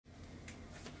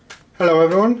Hello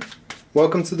everyone,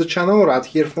 welcome to the channel. Rad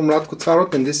here from Radko Tarot,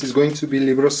 and this is going to be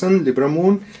Libra Sun, Libra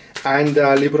Moon and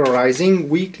Libra Rising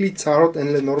weekly Tarot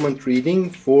and Lenormand reading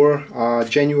for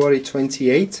January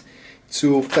 28th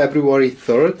to February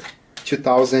 3rd,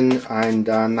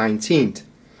 2019.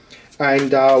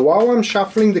 And while I'm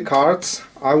shuffling the cards,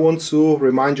 I want to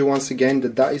remind you once again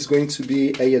that that is going to be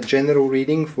a general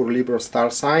reading for Libra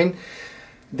star sign.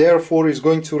 Therefore, it's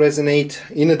going to resonate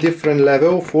in a different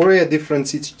level for a different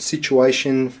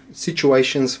situations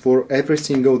for every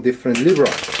single different Libra,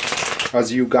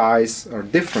 as you guys are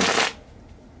different.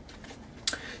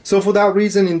 So for that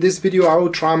reason, in this video I will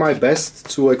try my best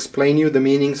to explain you the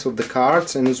meanings of the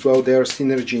cards and as well their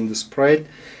synergy in the spread.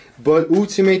 But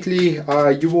ultimately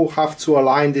you will have to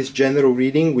align this general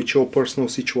reading with your personal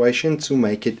situation to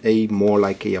make it a more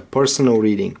like a personal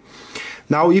reading.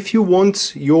 Now, if you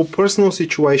want your personal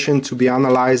situation to be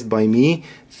analyzed by me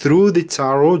through the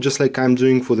tarot, just like I'm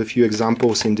doing for the few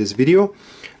examples in this video,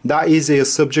 that is a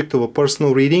subject of a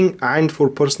personal reading. And for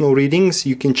personal readings,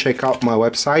 you can check out my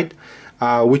website,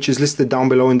 which is listed down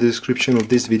below in the description of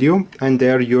this video. And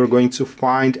there you're going to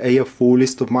find a full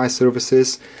list of my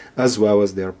services as well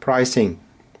as their pricing.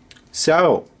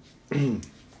 So,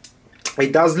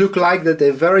 it does look like that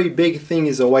a very big thing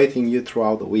is awaiting you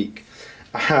throughout the week.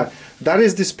 That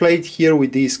is displayed here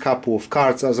with these couple of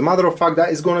cards. As a matter of fact, that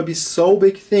is going to be so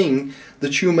big thing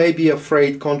that you may be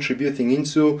afraid contributing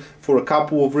into for a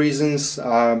couple of reasons.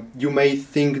 You may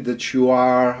think that you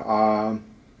are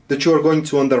going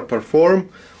to underperform,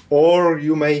 or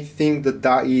you may think that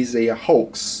that is a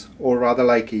hoax, or rather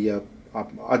like a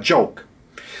joke.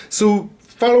 So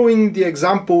following the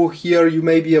example here, you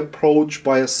may be approached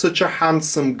by such a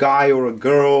handsome guy or a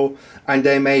girl, and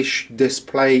they may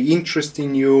display interest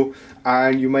in you,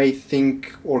 and you may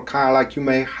think, or kind of like you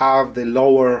may have the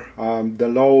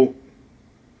low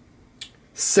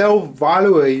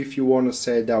self-value, if you want to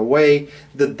say it that way,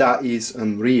 that is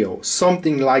unreal,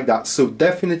 something like that. So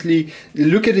definitely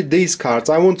look at these cards.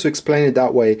 I want to explain it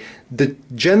that way. The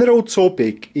general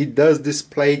topic, it does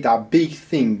display that big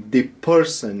thing, the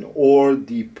person or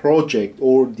the project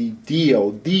or the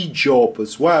deal, the job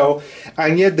as well,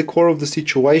 and yet the core of the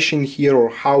situation here, or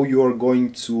how you are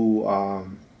going to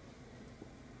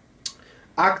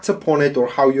act upon it, or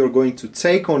how you're going to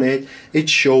take on it, it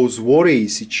shows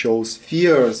worries, it shows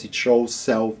fears, it shows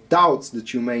self-doubts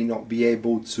that you may not be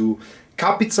able to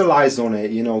capitalize on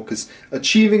it, you know, because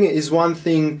achieving it is one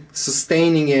thing,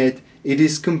 sustaining it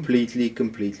is completely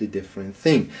different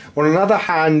thing. On another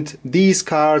hand, these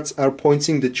cards are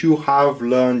pointing that you have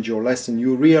learned your lesson.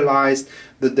 You realized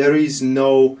that there is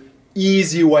no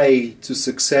easy way to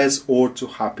success or to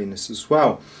happiness as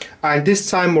well. And this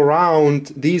time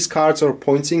around, these cards are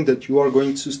pointing that you are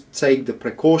going to take the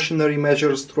precautionary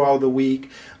measures throughout the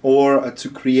week, or to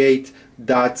create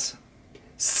that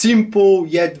simple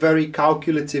yet very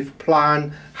calculative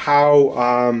plan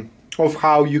of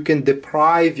how you can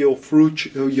deprive your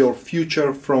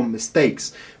future from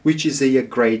mistakes, which is a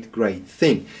great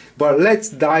thing. But let's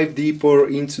dive deeper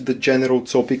into the general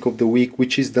topic of the week,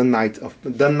 which is the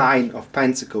Nine of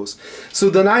Pentacles. So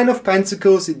the Nine of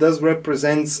Pentacles, it does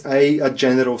represent a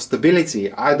general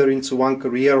stability, either into one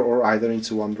career or either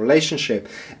into one relationship.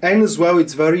 And as well,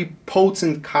 it's very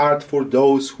potent card for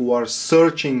those who are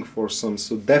searching for some.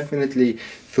 So definitely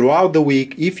throughout the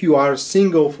week, if you are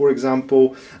single, for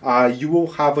example, you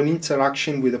will have an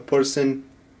interaction with a person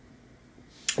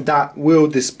that will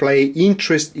display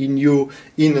interest in you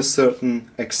in a certain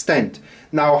extent.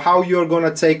 Now, how you're going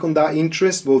to take on that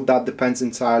interest, well, that depends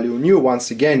entirely on you.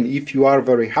 Once again, if you are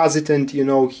very hesitant, you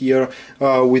know, here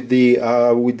with the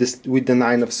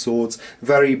Nine of Swords,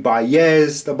 very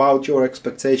biased about your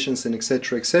expectations and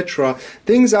etc.,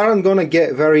 things aren't going to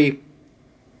get very,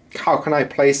 how can I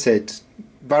place it,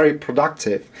 very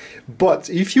productive. But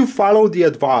if you follow the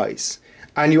advice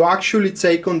and you actually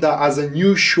take on that as a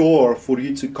new shore for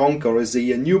you to conquer, as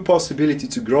a new possibility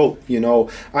to grow, you know,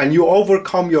 and you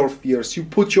overcome your fears, you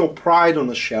put your pride on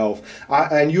a shelf,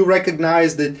 and you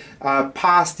recognize that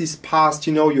past is past,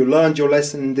 you know, you learned your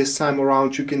lesson, and this time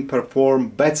around you can perform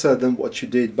better than what you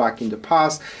did back in the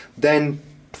past, then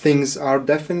things are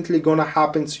definitely going to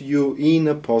happen to you in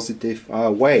a positive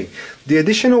way. The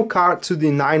additional card to the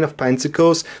Nine of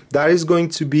Pentacles, that is going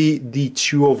to be the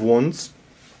Two of Wands.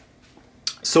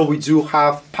 So we do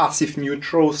have passive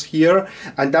neutrals here,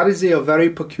 and that is a very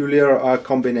peculiar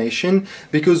combination,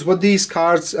 because what these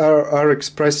cards are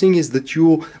expressing is that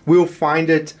you will find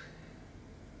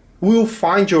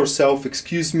yourself,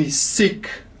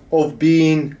 sick of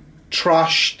being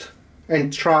trashed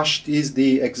and trashed is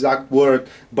the exact word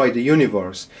by the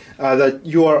universe. that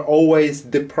you are always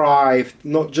deprived,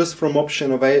 not just from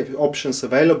options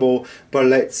available, but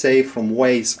let's say from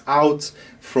ways out,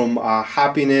 from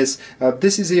happiness.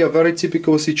 This is a very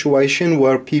typical situation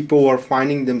where people are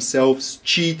finding themselves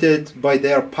cheated by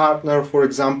their partner, for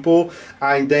example,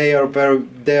 and they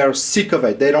are sick of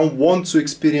it. They don't want to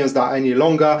experience that any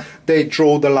longer. They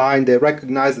draw the line. They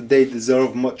recognize that they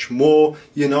deserve much more,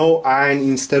 you know, and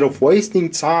instead of wasting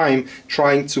time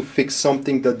trying to fix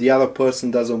something that the other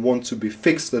person doesn't want to be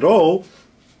fixed at all,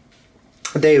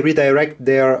 they redirect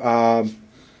their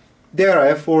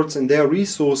efforts and their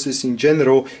resources in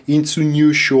general into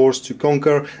new shores to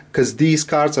conquer, because these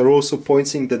cards are also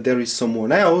pointing that there is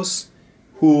someone else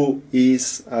who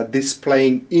is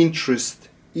displaying interest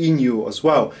in you as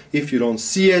well. If you don't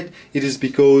see it, it is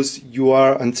because you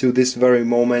are until this very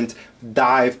moment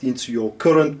dived into your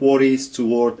current worries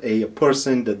toward a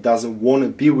person that doesn't want to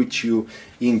be with you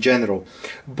in general.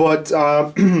 But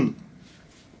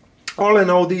all in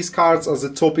all, these cards as a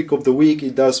topic of the week,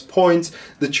 it does point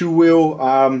that you will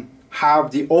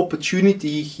have the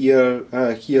opportunity here,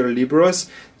 Libras,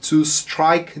 to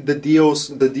strike the deal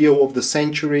of the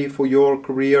century for your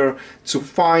career, to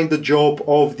find the job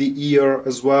of the year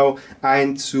as well,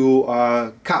 and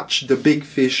to catch the big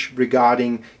fish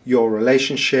regarding your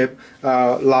relationship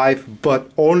life,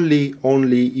 but only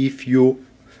if you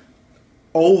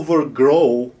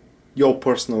overgrow your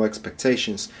personal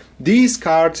expectations. These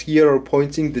cards here are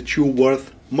pointing that you're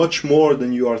worth much more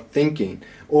than you are thinking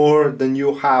or than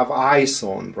you have eyes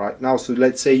on right now. So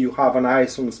let's say you have an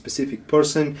eyes on a specific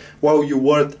person, well, you're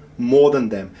worth more than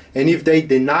them. And if they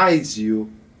denies you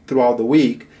throughout the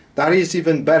week, that is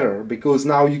even better, because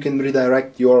now you can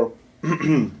redirect your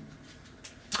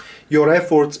your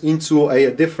efforts into a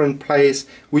different place,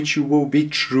 which you will be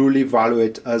truly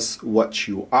valued as what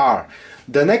you are.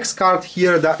 The next card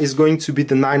here, that is going to be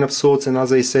the Nine of Swords, and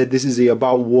as I said, this is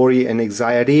about worry and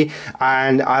anxiety,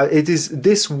 and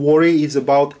this worry is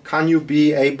about, can you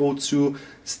be able to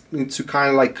kind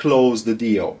of like close the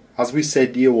deal? As we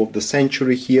said, deal of the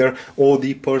century here, or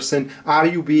the person, are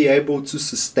you be able to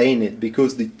sustain it?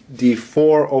 Because the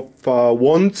Four of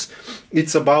Wands,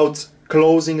 it's about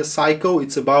closing a cycle,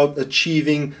 it's about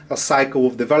achieving a cycle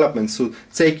of development. So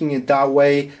taking it that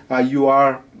way, you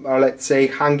are let's say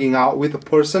hanging out with a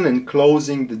person, and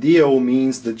closing the deal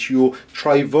means that you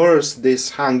traverse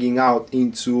this hanging out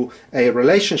into a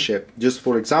relationship, just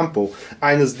for example.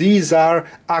 And as these are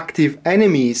active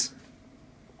enemies,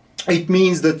 it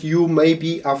means that you may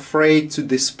be afraid to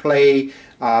display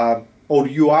or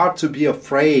you are to be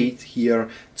afraid here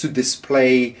to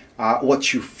display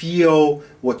what you feel,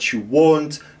 what you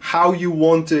want, how you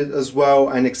want it as well,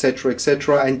 and etc,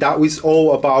 etc. And that is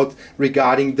all about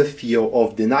regarding the fear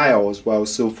of denial as well.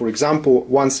 So for example,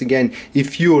 once again,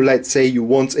 if you, let's say you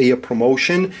want a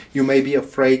promotion, you may be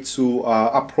afraid to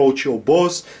approach your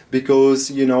boss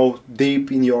because, you know,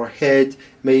 deep in your head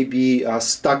may be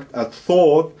stuck a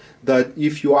thought that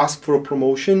if you ask for a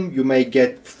promotion, you may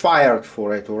get fired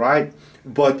for it, all right?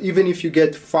 But even if you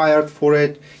get fired for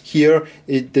it here,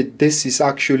 this is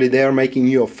actually they're making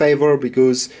you a favor,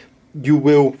 because you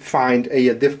will find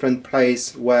a different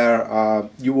place where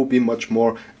you will be much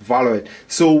more valued.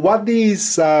 So what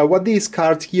these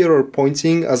cards here are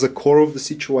pointing as a core of the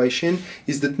situation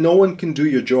is that no one can do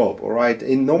your job, all right?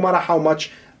 And no matter how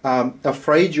much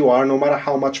afraid you are, no matter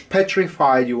how much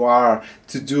petrified you are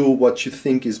to do what you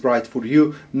think is right for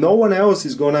you, no one else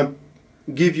is gonna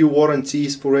give you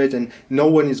warranties for it, and no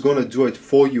one is going to do it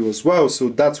for you as well. So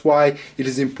that's why it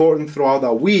is important throughout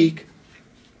that week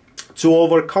to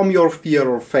overcome your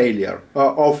fear of failure,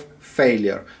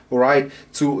 all right?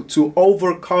 To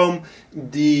overcome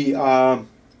the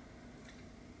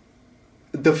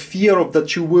fear of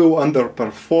that you will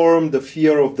underperform, the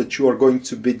fear of that you are going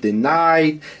to be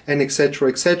denied, and etc,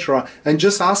 etc. And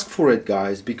just ask for it,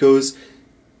 guys, because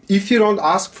if you don't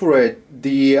ask for it,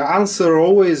 the answer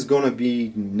always gonna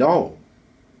be no,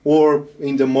 or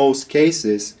in the most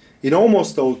cases, in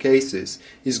almost all cases,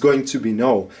 is going to be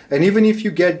no. And even if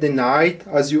you get denied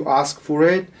as you ask for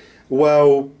it,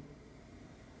 well,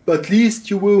 at least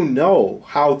you will know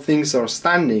how things are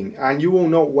standing, and you will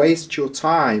not waste your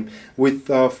time with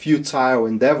futile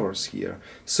endeavors here.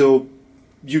 So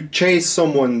you chase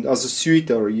someone as a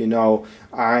suitor, you know,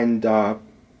 and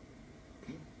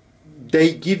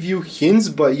they give you hints,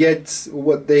 but yet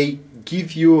what they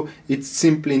give you, it's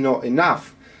simply not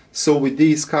enough. So with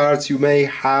these cards, you may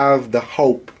have the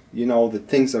hope, you know, that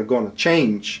things are gonna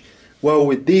change. Well,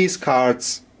 with these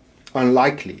cards,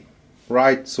 unlikely,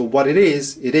 right? So what it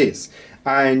is,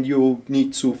 and you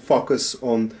need to focus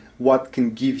on what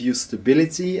can give you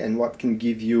stability and what can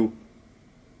give you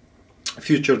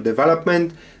future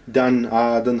development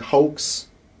than hoax.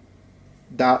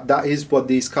 That is what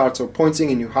these cards are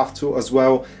pointing, and you have to as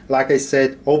well, like I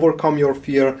said, overcome your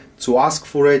fear, to ask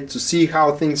for it, to see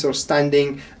how things are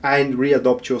standing, and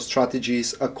readopt your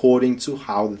strategies according to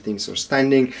how the things are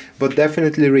standing. But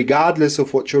definitely, regardless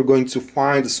of what you're going to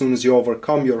find, as soon as you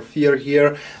overcome your fear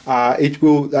here, it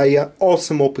will, an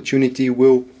awesome opportunity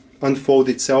will unfold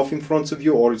itself in front of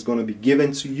you, or it's going to be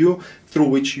given to you, through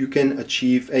which you can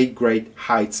achieve a great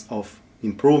heights of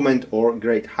improvement or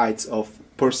great heights of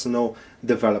personal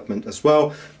development as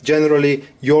well. Generally,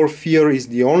 your fear is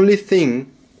the only thing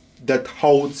that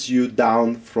holds you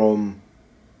down from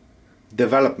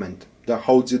development, that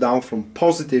holds you down from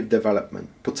positive development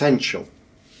potential,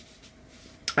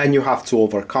 and you have to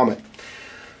overcome it.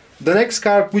 The next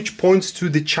card, which points to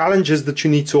the challenges that you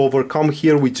need to overcome,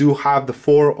 here we do have the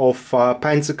Four of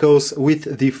Pentacles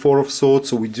with the Four of Swords.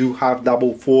 So we do have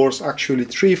double fours, actually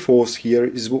 3 fours here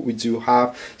is what we do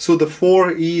have. So the 4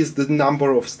 is the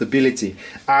number of stability,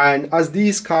 and as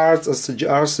these cards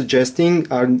are suggesting,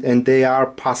 and they are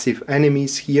passive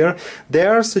enemies here, they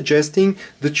are suggesting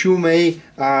that you may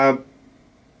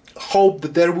hope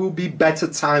that there will be better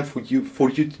time for you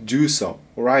to do so,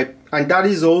 right? And that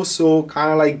is also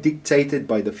kind of like dictated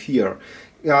by the fear.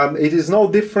 It is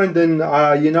no different than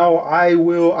you know, I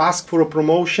will ask for a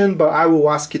promotion, but I will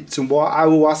ask it tomorrow. I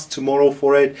will ask tomorrow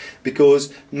for it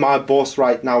because my boss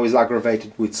right now is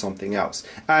aggravated with something else,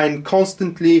 and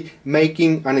constantly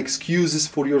making an excuses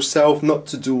for yourself not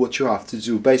to do what you have to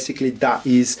do. Basically, that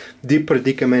is the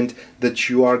predicament that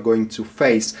you are going to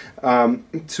face.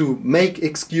 To make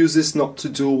excuses not to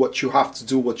do what you have to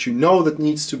do, what you know that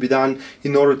needs to be done,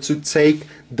 in order to take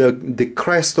the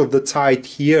crest of the tide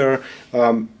here,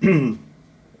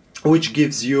 which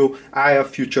gives you a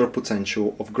future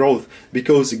potential of growth.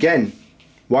 Because again,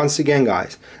 once again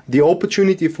guys, the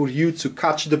opportunity for you to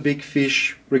catch the big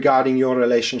fish regarding your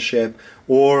relationship,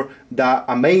 or the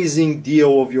amazing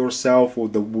deal of yourself, or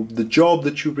the job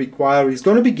that you require, is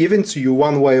going to be given to you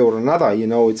one way or another. You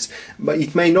know, but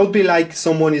it may not be like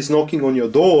someone is knocking on your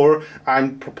door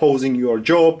and proposing your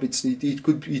job. It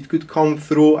could come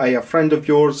through a friend of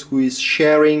yours who is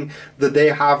sharing that they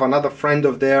have another friend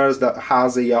of theirs that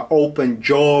has a open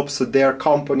jobs at their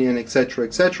company, and etc,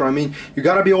 etc. I mean, you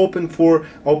gotta be open for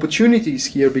opportunities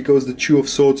here, because the Two of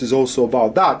Swords is also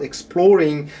about that,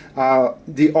 exploring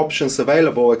the options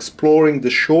available, exploring the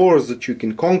shores that you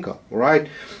can conquer, right?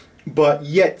 But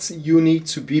yet you need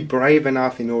to be brave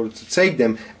enough in order to take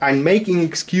them, and making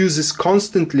excuses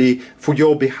constantly for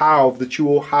your behalf that you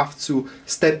will have to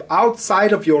step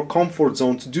outside of your comfort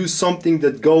zone to do something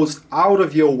that goes out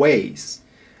of your ways.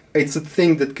 It's a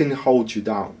thing that can hold you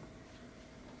down.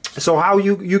 So how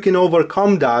you can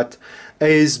overcome that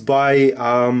is by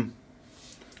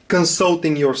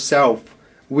consulting yourself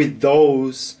with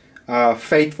those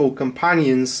faithful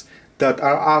companions that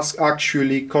are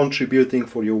actually contributing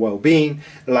for your well-being.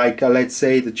 Like let's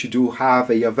say that you do have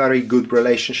a very good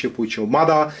relationship with your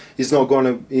mother. It's not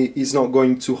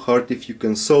going to hurt if you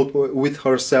consult with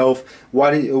herself.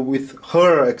 What is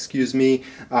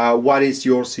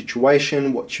your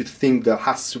situation? What you think that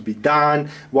has to be done?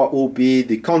 What will be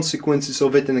the consequences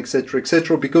of it, and etc,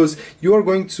 etc. Because you are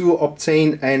going to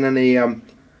obtain an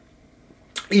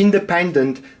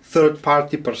independent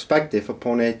third-party perspective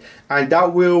upon it, and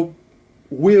that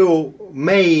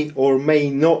may or may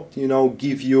not, you know,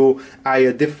 give you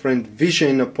a different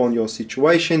vision upon your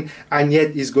situation, and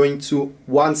yet is going to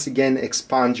once again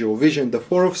expand your vision. The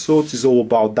Four of Swords is all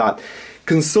about that.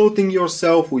 Consulting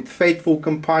yourself with faithful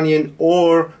companion,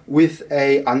 or with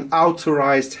an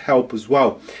authorized help as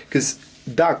well, because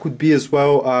that could be as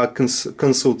well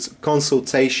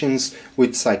consultations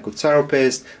with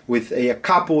psychotherapist, with a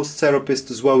couples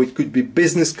therapist as well. It could be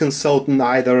business consultant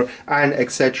either, and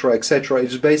etc, etc.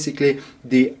 It's basically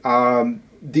the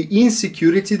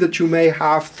insecurity that you may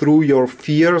have through your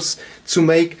fears to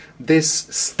make this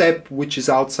step, which is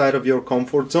outside of your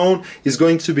comfort zone, is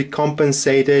going to be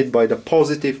compensated by the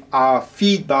positive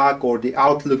feedback or the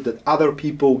outlook that other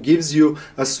people gives you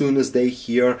as soon as they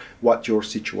hear what your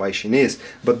situation is.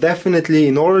 But definitely,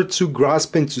 in order to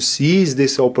grasp and to seize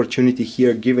this opportunity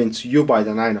here given to you by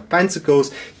the Nine of Pentacles,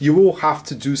 you will have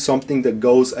to do something that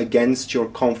goes against your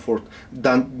comfort,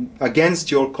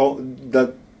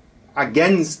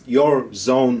 against your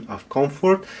zone of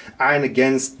comfort, and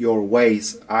against your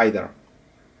ways either.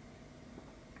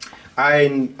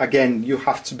 And again, you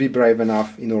have to be brave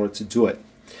enough in order to do it.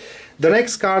 The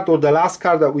next card, or the last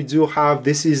card that we do have,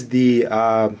 this is the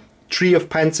Three of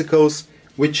Pentacles,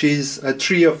 which is a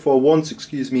Three of Wands,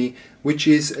 excuse me, which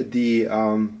is the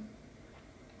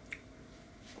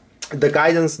the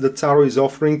guidance that Tarot is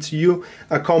offering to you,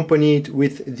 accompanied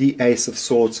with the Ace of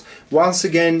Swords. Once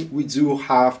again, we do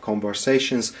have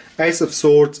conversations. Ace of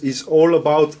Swords is all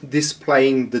about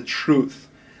displaying the truth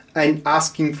and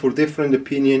asking for different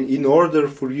opinion in order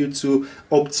for you to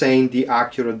obtain the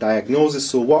accurate diagnosis.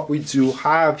 So what we do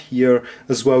have here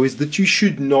as well is that you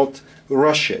should not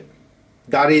rush it.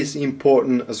 That is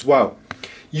important as well.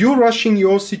 You rushing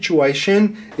your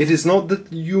situation, it is not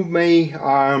that you may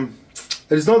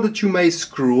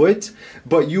screw it,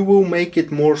 but you will make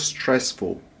it more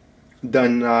stressful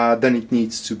than it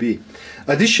needs to be.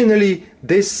 Additionally,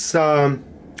 this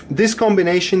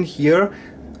combination here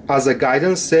as a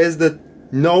guidance says that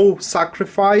no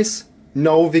sacrifice,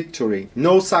 no victory.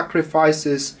 No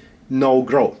sacrifices, no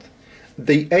growth.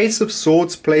 The Ace of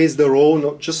Swords plays the role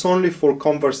not just only for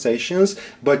conversations,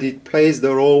 but it plays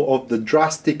the role of the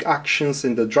drastic actions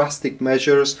and the drastic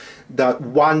measures that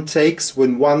one takes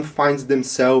when one finds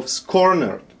themselves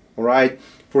cornered, all right?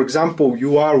 For example,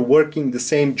 you are working the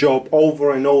same job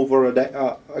over and over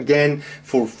again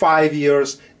for 5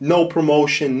 years, no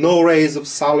promotion, no raise of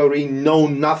salary, no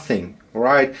nothing.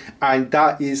 Right, and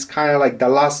that is kind of like the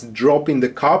last drop in the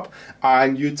cup,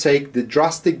 and you take the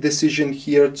drastic decision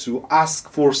here to ask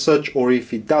for such, or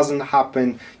if it doesn't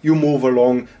happen, you move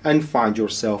along and find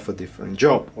yourself a different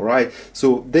job. All right,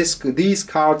 so these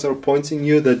cards are pointing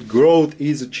you that growth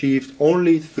is achieved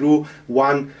only through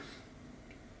one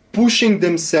pushing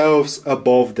themselves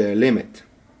above their limit.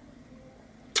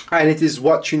 And it is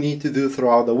what you need to do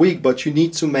throughout the week, but you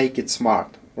need to make it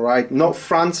smart. Right, not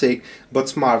frantic but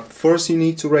smart. First you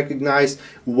need to recognize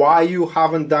why you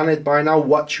haven't done it by now,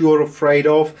 what you are afraid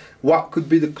of, what could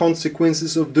be the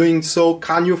consequences of doing so,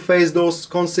 can you face those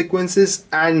consequences,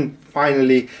 and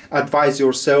finally advise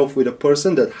yourself with a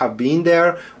person that have been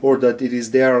there or that it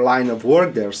is their line of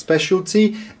work, their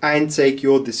specialty, and take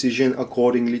your decision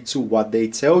accordingly to what they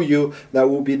tell you. That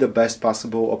will be the best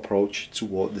possible approach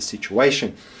toward the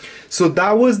situation. So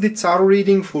that was the tarot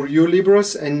reading for you,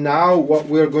 Libras, and now what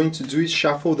we are going to do is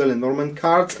shuffle the Lenormand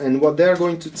cards, and what they are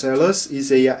going to tell us is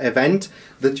a event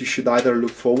that you should either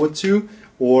look forward to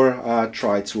or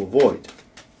try to avoid.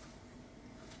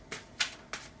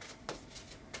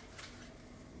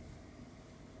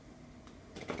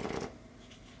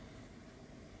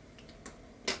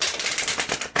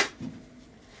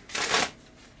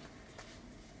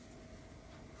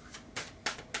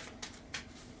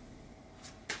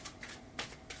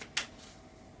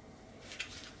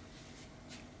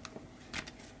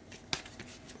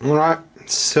 Alright,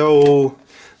 so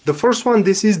the first one,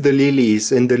 this is the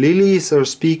lilies, and the lilies are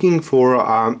speaking for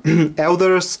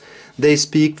elders. They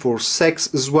speak for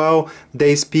sex as well,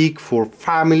 they speak for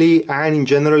family, and in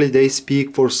general they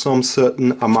speak for some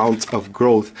certain amount of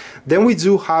growth. Then we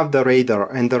do have the radar,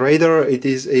 and the radar, it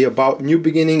is about new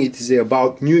beginning, it is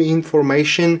about new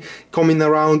information coming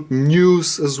around,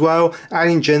 news as well,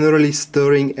 and in generally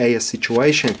stirring a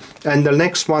situation. And the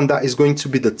next one, that is going to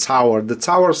be the tower. The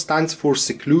tower stands for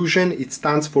seclusion, it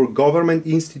stands for government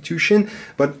institution,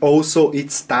 but also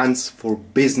it stands for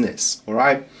business. All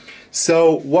right,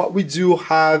 so what we do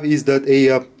have is that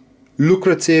a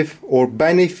lucrative or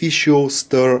beneficial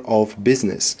stir of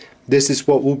business. This is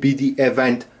what will be the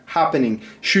event happening.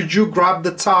 Should you grab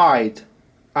the tide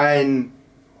and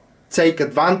take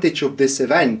advantage of this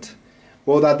event?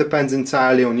 Well, that depends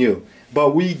entirely on you.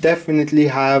 But we definitely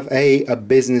have a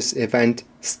business event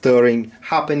stirring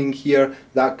happening here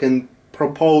that can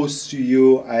propose to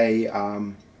you a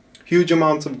huge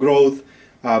amount of growth,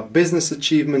 business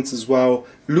achievements as well,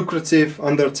 lucrative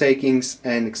undertakings,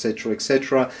 and etc,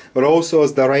 etc. But also,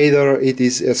 as the radar, it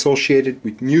is associated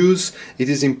with news. It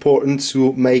is important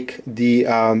to make the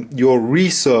your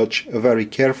research very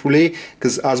carefully,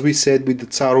 because as we said with the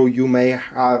tarot, you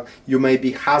may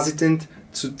be hesitant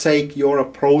to take your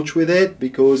approach with it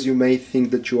because you may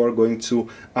think that you are going to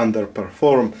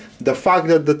underperform. The fact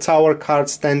that the tower card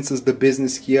stands as the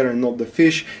business here and not the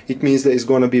fish, it means that it's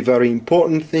going to be a very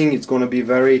important thing. It's going to be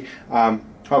very, how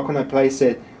can I place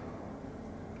it?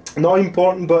 Not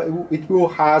important, but it will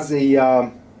has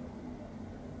a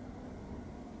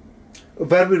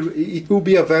it will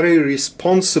be a very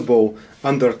responsible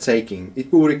undertaking.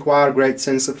 It will require a great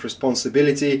sense of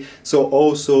responsibility, so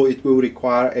also it will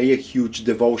require a huge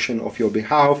devotion of your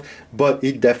behalf, but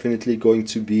it definitely going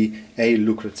to be a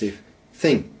lucrative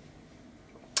thing.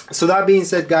 So that being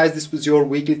said, guys, this was your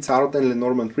weekly Tarot and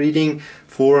Lenormand reading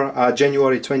for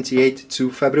January 28th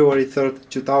to February 3rd,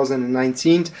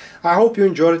 2019. I hope you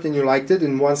enjoyed it and you liked it.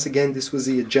 And once again, this was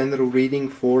a general reading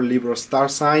for Libra star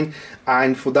sign.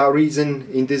 And for that reason,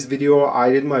 in this video,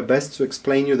 I did my best to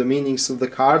explain you the meanings of the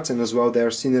cards and as well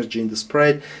their synergy in the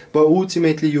spread. But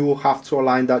ultimately, you will have to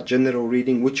align that general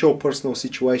reading with your personal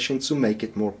situation to make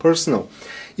it more personal.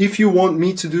 If you want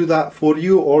me to do that for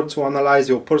you or to analyze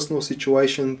your personal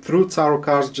situation through tarot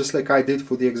cards, just like I did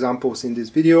for the examples in this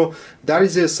video, that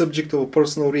is a subject of a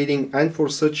personal reading, and for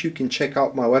such you can check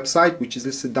out my website, which is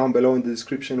listed down below in the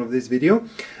description of this video,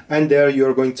 and there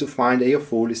you're going to find a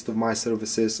full list of my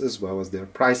services as well as their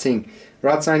pricing.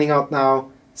 Rad signing out now.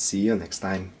 See you next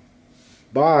time.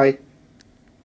 Bye.